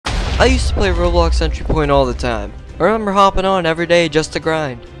I used to play Roblox Entry Point all the time. I remember hopping on every day just to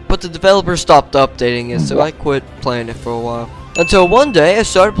grind. But the developer stopped updating it, so I quit playing it for a while. Until one day I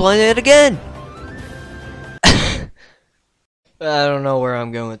started playing it again. I don't know where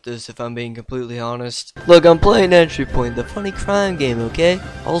I'm going with this, if I'm being completely honest. Look, I'm playing Entry Point, the funny crime game, okay?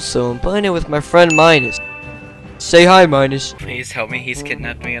 Also, I'm playing it with my friend Minus. Say hi, Minus. Please help me, he's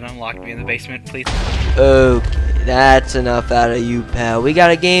kidnapped me and unlocked me in the basement, please. Okay, that's enough out of you, pal. We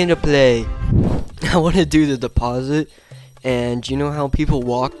got a game to play. I want to do the deposit, and you know how people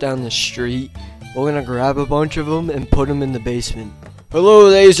walk down the street? We're gonna grab a bunch of them and put them in the basement.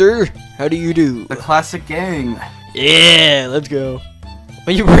 Hello there, sir. How do you do? The classic gang. Yeah, let's go.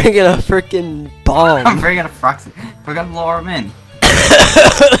 Are you bringing a freaking bomb? I'm bringing a proxy. We're gonna lure him in.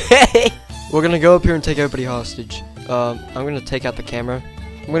 Okay. We're gonna go up here and take everybody hostage. I'm gonna take out the camera.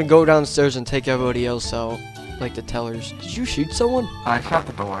 I'm gonna go downstairs and take everybody else out, like the tellers. Did you shoot someone? I shot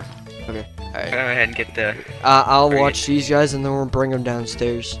the door. Okay. Alright. Go ahead and get the... I'll watch these guys and then we'll bring them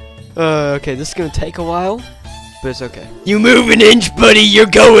downstairs. Okay, this is gonna take a while, but it's okay. You move an inch, buddy. You're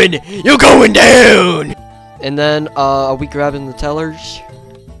going down. And then, are we grabbing the tellers?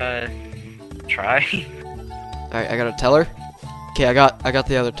 Try. Alright, I got a teller. Okay, I got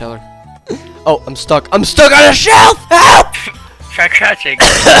the other teller. Oh, I'm stuck. I'm stuck on a shelf! Help! Try crouching.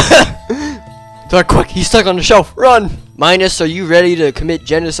 Quick, he's stuck on the shelf. Run! Minus, are you ready to commit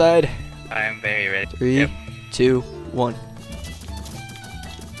genocide? I am very ready. 3, 2, 1.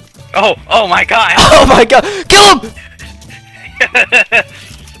 Oh my god! Oh my god! Kill him!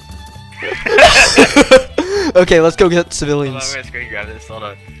 Okay, let's go get civilians. Hold on, I'm gonna screen grab this, hold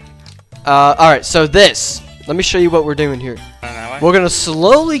on. Alright, so this. Let me show you what we're doing here. We're gonna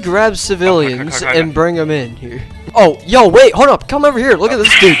slowly grab civilians and bring them in here. Oh, yo, wait, hold up. Come over here. Look at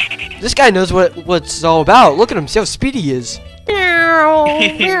this dude. This guy knows what it's all about. Look at him. See how speedy he is.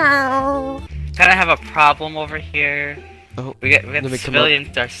 Kinda have a problem over here. Oh, we got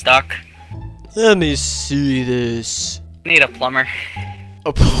civilians are stuck. Let me see this. Need a plumber.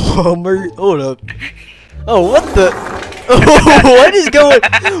 A plumber? Hold up. Oh, what the? Oh,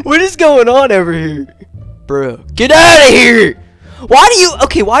 what is going on over here? Bro, get out of here!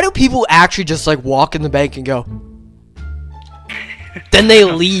 Why do people actually just like walk in the bank and go? Then they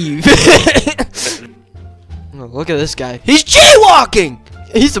leave. Oh, look at this guy. He's jaywalking!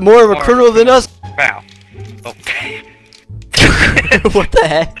 He's more of a criminal than us. Wow. Oh. What the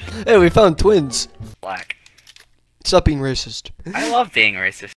heck? Hey, we found twins. Black. Stop being racist. I love being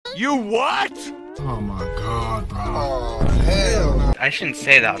racist. You what? Oh my god, bro. Oh, hell no. I shouldn't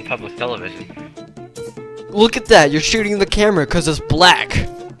say that on public television. Look at that. You're shooting the camera because it's black.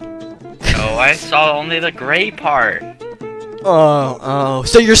 No, I saw only the gray part. Oh.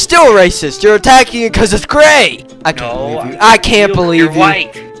 So you're still racist. You're attacking it because it's gray. I can't believe you. I can't believe you're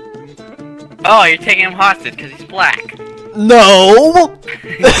white. Oh, you're taking him hostage because he's black. No.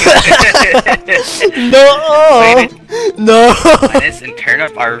 No. Minus and turn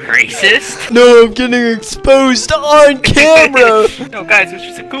up are racist. No, I'm getting exposed on camera. No, guys, it's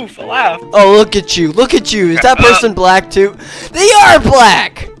just a goof. A laugh. Oh, look at you. Look at you. Is that person black too? They are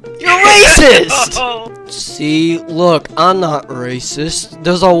black. You're racist. See, look, I'm not racist.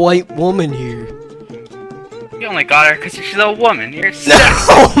 There's a white woman here. You only got her because she's a woman. You're sick.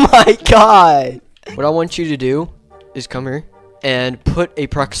 Oh my god. What I want you to do is come here and put a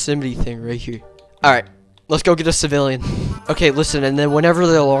proximity thing right here. Alright, let's go get a civilian. Okay, listen, and then whenever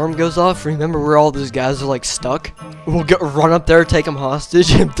the alarm goes off, remember where all those guys are like stuck? We'll run up there, take them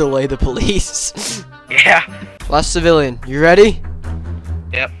hostage, and delay the police. Yeah. Last civilian, you ready?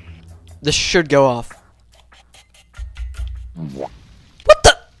 Yep. This should go off. What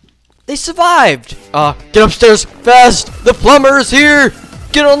the? They survived! Get upstairs, fast! The plumber is here!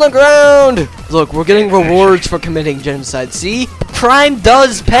 Get on the ground! Look, we're getting rewards for committing genocide. See? Crime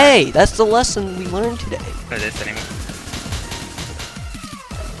does pay! That's the lesson we learned today. For this anymore.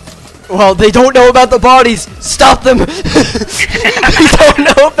 Well, they don't know about the bodies! Stop them! We don't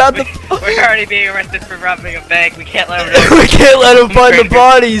know about the... We're already being arrested for robbing a bank. We can't let them know. We can't let them find the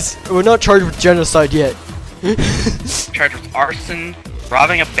bodies! We're not charged with genocide yet. Charged with arson,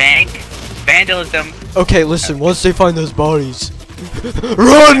 robbing a bank, vandalism. Okay, listen, once they find those bodies...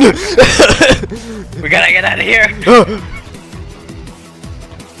 Run! We gotta get out of here.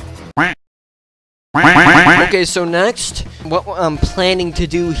 Okay, so next, what I'm planning to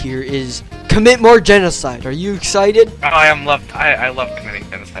do here is commit more genocide. Are you excited? Oh, I love committing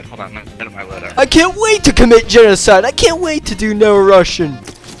genocide. Hold on, let me get my letter. I can't wait to commit genocide. I can't wait to do no Russian.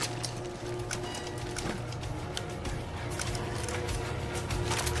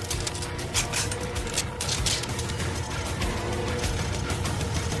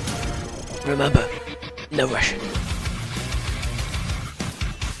 Remember, no rushing.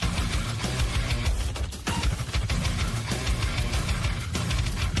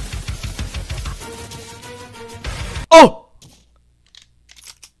 Oh!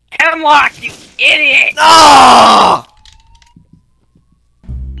 Hemlock, you idiot! Ah!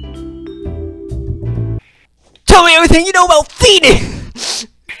 Tell me everything you know about Phoenix!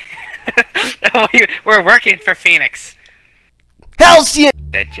 We're working for Phoenix. Halcyon!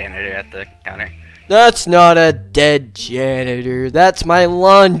 Dead janitor at the counter. That's not a dead janitor. That's my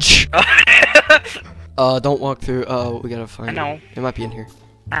lunch. Don't walk through. We gotta find I know. it. It might be in here.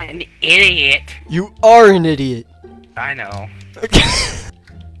 I'm an idiot. You are an idiot. I know.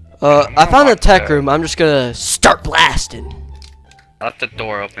 I found the walk tech there. room. I'm just gonna start blasting. I left the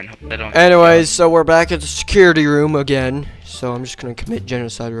door open. Hope they don't. Anyways, so we're back at the security room again. So I'm just gonna commit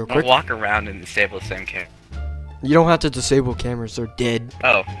genocide real I'll quick. walk around and disable the same camera. You don't have to disable cameras. They're dead.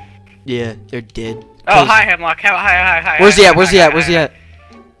 Oh. Yeah, they're dead. Oh, hi, Hemlock. Hi. Where's he at? Where's he at? Where's he at?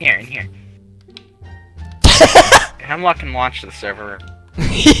 Here, in here. Hemlock can launch the server.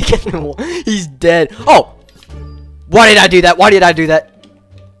 He's dead. Oh! Why did I do that? Why did I do that?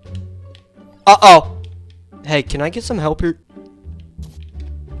 Uh-oh. Hey, can I get some help here?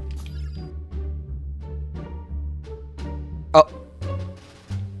 Oh.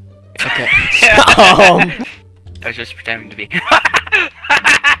 Okay. I was just pretending to be.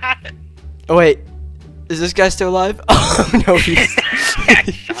 Oh, wait. Is this guy still alive? Oh, no, he's... I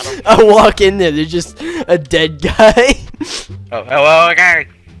shot him. I walk in there, there's just a dead guy. Oh, okay.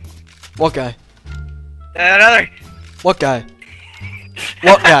 What guy? Another. What guy?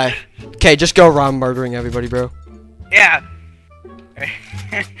 What guy? Okay, just go around murdering everybody, bro. Yeah.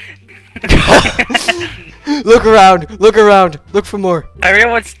 Look around, look for more.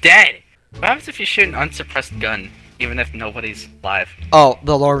 Everyone's dead. What happens if you shoot an unsuppressed gun, even if nobody's alive? Oh,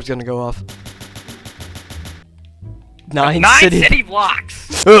 the alarm's gonna go off. 9 9 city. city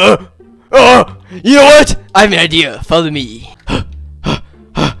blocks. You know what? I have an idea. Follow me.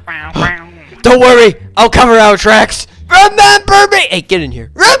 Don't worry, I'll cover our tracks. Remember me. Hey, get in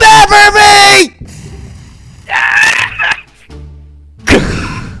here. Remember me.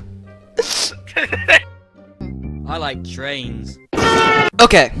 I like trains.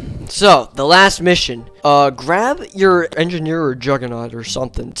 Okay, so the last mission. Grab your engineer or juggernaut or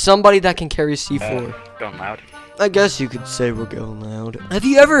something. Somebody that can carry C4. Going loud. I guess you could say we're going loud. Have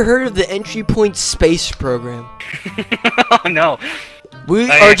you ever heard of the Entry Point Space Program? Oh no. We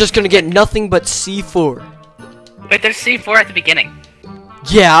are just gonna get nothing but C4. Wait, there's C4 at the beginning.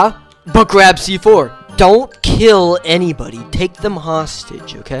 Yeah, but grab C4. Don't kill anybody. Take them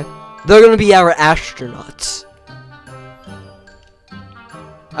hostage, okay? They're gonna be our astronauts.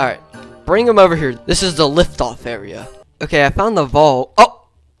 Alright, bring them over here. This is the liftoff area. Okay, I found the vault. Oh!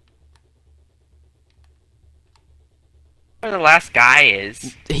 Where the last guy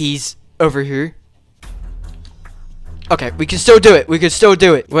is. He's over here. Okay, we can still do it. We can still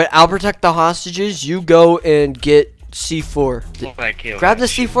do it. Wait, I'll protect the hostages. You go and get C4. Look like you. Grab the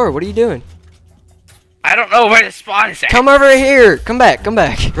C4. What are you doing? I don't know where the spawn is at. Come over here. Come back. Come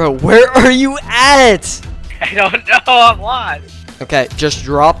back. Bro, where are you at? I don't know. I'm lost. Okay, just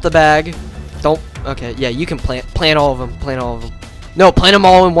drop the bag. Don't. Okay, yeah, you can plant all of them. Plant all of them. No, plant them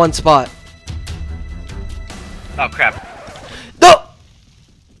all in one spot. Oh crap. No!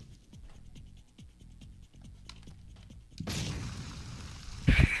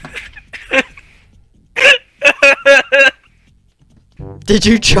 Did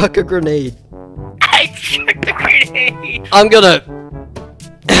you chuck a grenade? I chucked the grenade. I'm gonna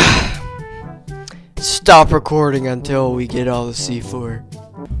stop recording until we get all the C4.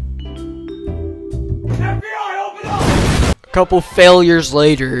 A couple failures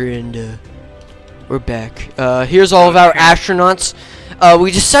later, and we're back. Here's all of our astronauts.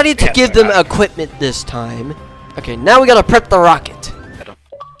 We decided to give them equipment this time. Okay, now we gotta prep the rocket.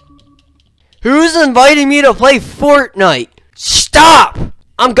 Who's inviting me to play Fortnite? Stop!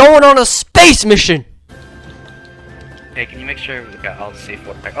 I'm going on a space mission! Hey, can you make sure we got all the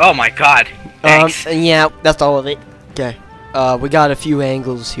C4? Oh my god. Thanks. Yeah, that's all of it. Okay. We got a few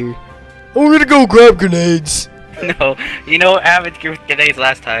angles here. I'm gonna go grab grenades. No, you know what happened with grenades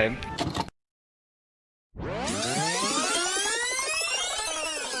last time?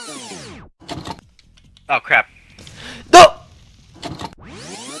 Oh crap. No!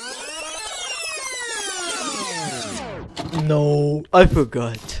 No, I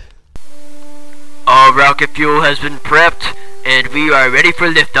forgot. All rocket fuel has been prepped, and we are ready for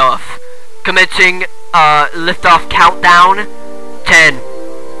liftoff. Commencing, liftoff countdown. 10,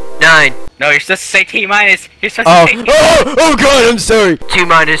 9. No, you're supposed to say T minus. You're supposed to say T Oh god, I'm sorry. 2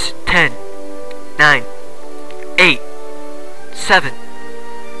 minus 10, 9, 8, 7,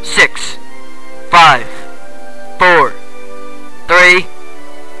 6, 5, 4, 3,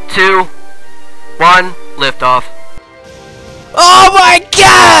 2, 1, lift off. Oh my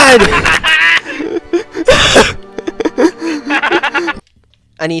god!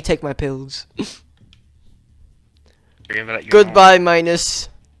 I need to take my pills. Goodbye, Minus.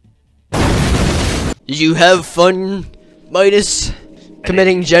 Did you have fun, Minus?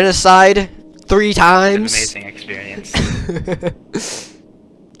 Committing genocide 3 times? Amazing experience.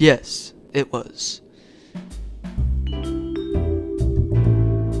 Yes, it was.